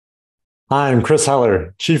Hi, I'm Chris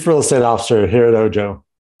Heller, Chief Real Estate Officer here at Ojo.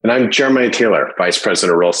 And I'm Jeremiah Taylor, Vice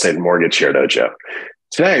President of Real Estate and Mortgage here at Ojo.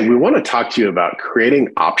 Today, we want to talk to you about creating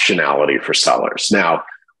optionality for sellers. Now,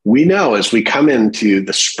 we know as we come into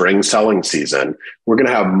the spring selling season, we're going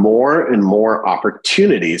to have more and more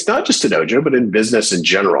opportunities, not just at Ojo, but in business in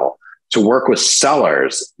general, to work with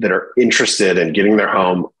sellers that are interested in getting their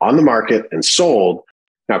home on the market and sold.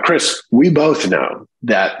 Now, Chris, we both know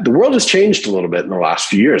that the world has changed a little bit in the last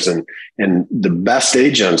few years, and the best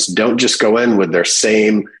agents don't just go in with their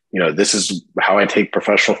same, this is how I take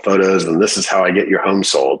professional photos and this is how I get your home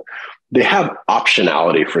sold. They have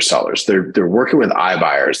optionality for sellers. They're working with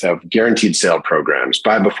iBuyers. They have guaranteed sale programs,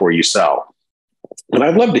 buy before you sell. And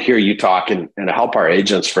I'd love to hear you talk and help our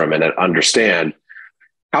agents for a minute understand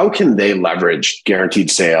how can they leverage guaranteed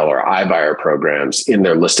sale or iBuyer programs in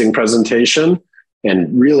their listing presentation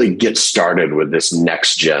and really get started with this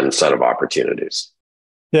next gen set of opportunities.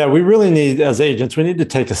 Yeah, we really need, as agents, we need to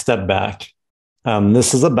take a step back.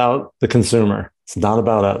 This is about the consumer. It's not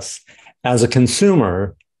about us. As a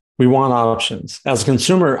consumer, we want options. As a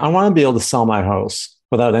consumer, I want to be able to sell my house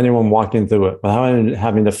without anyone walking through it, without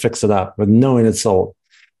having to fix it up, with knowing it's sold.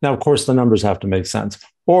 Now, of course, the numbers have to make sense.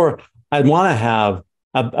 Or I'd want to have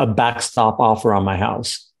a backstop offer on my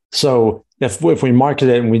house. So if we market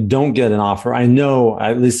it and we don't get an offer, I know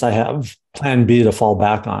at least I have plan B to fall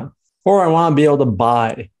back on. Or I want to be able to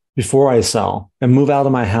buy before I sell and move out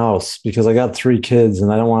of my house because I got 3 kids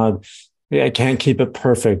and I can't keep it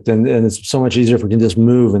perfect. And it's so much easier if we can just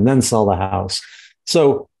move and then sell the house.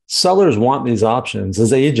 So sellers want these options.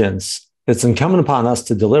 As agents, it's incumbent upon us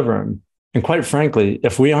to deliver them. And quite frankly,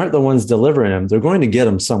 if we aren't the ones delivering them, they're going to get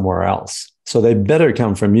them somewhere else. So they better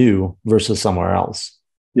come from you versus somewhere else.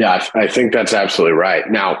 Yeah, I think that's absolutely right.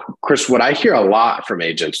 Now, Chris, what I hear a lot from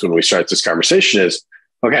agents when we start this conversation is,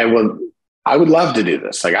 okay, well, I would love to do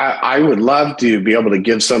this. Like I would love to be able to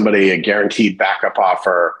give somebody a guaranteed backup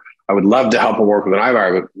offer. I would love to help them work with an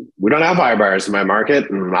iBuyer, but we don't have iBuyers in my market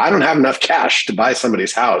and I don't have enough cash to buy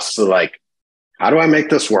somebody's house. So like, how do I make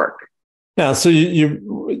this work? Yeah, so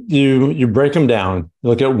you break them down,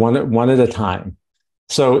 look at one at a time.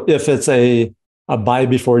 So if it's a buy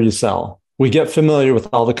before you sell, we get familiar with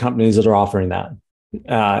all the companies that are offering that.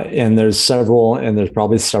 And there's several, and there's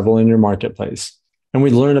probably several in your marketplace. And we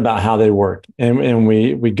learn about how they work. And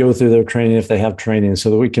we go through their training if they have training so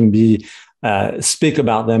that we can speak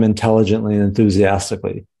about them intelligently and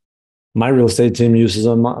enthusiastically. My real estate team uses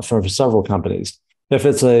them for several companies. If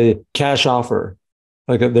it's a cash offer,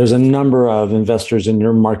 there's a number of investors in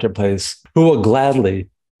your marketplace who will gladly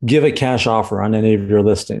give a cash offer on any of your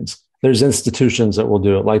listings. There's institutions that will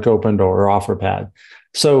do it like Open Door or OfferPad.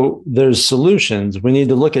 So there's solutions. We need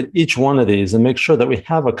to look at each one of these and make sure that we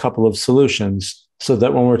have a couple of solutions so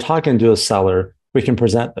that when we're talking to a seller, we can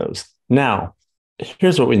present those. Now,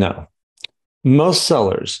 here's what we know. Most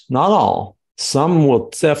sellers, not all, some will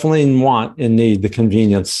definitely want and need the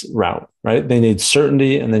convenience route, right? They need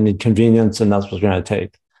certainty and they need convenience, and that's what's going to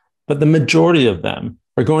take. But the majority of them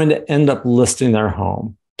are going to end up listing their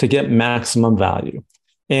home to get maximum value.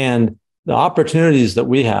 And the opportunities that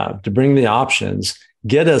we have to bring the options,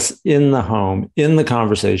 get us in the home, in the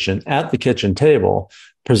conversation, at the kitchen table,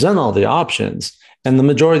 present all the options. And the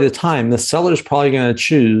majority of the time, the seller is probably going to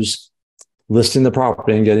choose listing the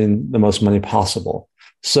property and getting the most money possible.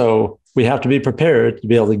 So we have to be prepared to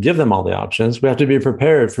be able to give them all the options. We have to be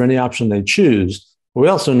prepared for any option they choose. But we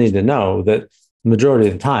also need to know that the majority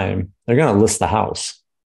of the time, they're going to list the house.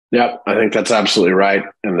 Yep, I think that's absolutely right.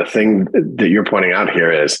 And the thing that you're pointing out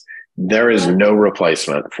here is there is no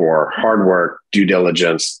replacement for hard work, due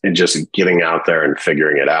diligence, and just getting out there and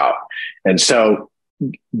figuring it out. And so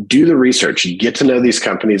do the research, get to know these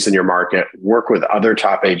companies in your market, work with other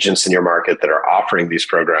top agents in your market that are offering these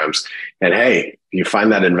programs. And hey, if you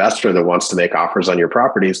find that investor that wants to make offers on your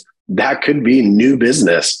properties, that could be new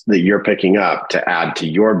business that you're picking up to add to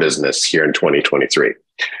your business here in 2023.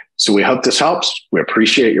 So we hope this helps. We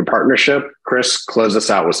appreciate your partnership. Chris, close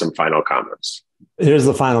us out with some final comments. Here's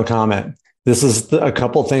the final comment. This is a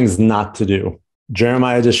couple things not to do.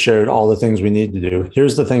 Jeremiah just shared all the things we need to do.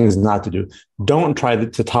 Here's the things not to do. Don't try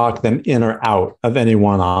to talk them in or out of any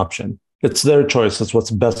one option. It's their choice. It's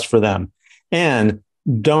what's best for them. And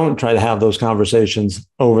don't try to have those conversations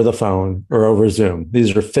over the phone or over Zoom.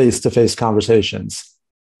 These are face-to-face conversations.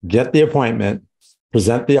 Get the appointment,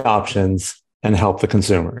 present the options, and help the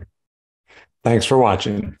consumer. Thanks for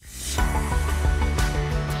watching.